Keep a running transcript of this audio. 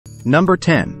Number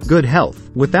 10. Good health.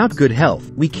 Without good health,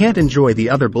 we can't enjoy the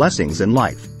other blessings in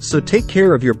life. So take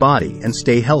care of your body and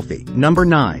stay healthy. Number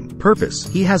 9. Purpose.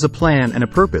 He has a plan and a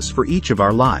purpose for each of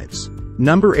our lives.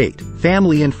 Number 8.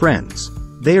 Family and friends.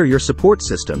 They are your support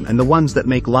system and the ones that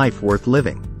make life worth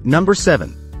living. Number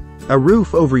 7. A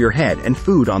roof over your head and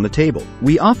food on the table.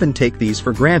 We often take these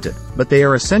for granted, but they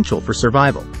are essential for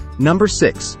survival. Number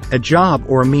 6. A job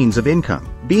or a means of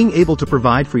income. Being able to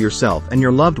provide for yourself and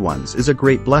your loved ones is a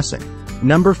great blessing.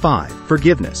 Number 5.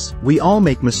 Forgiveness. We all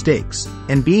make mistakes,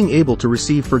 and being able to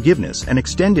receive forgiveness and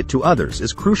extend it to others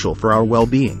is crucial for our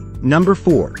well-being. Number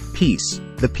 4. Peace.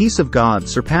 The peace of God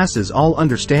surpasses all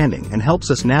understanding and helps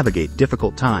us navigate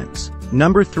difficult times.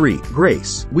 Number 3.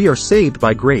 Grace. We are saved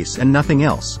by grace and nothing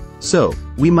else. So,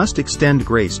 we must extend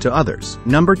grace to others.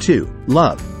 Number 2.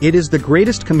 Love. It is the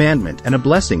greatest commandment and a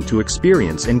blessing to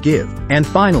experience and give. And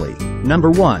finally, number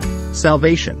 1.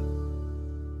 Salvation.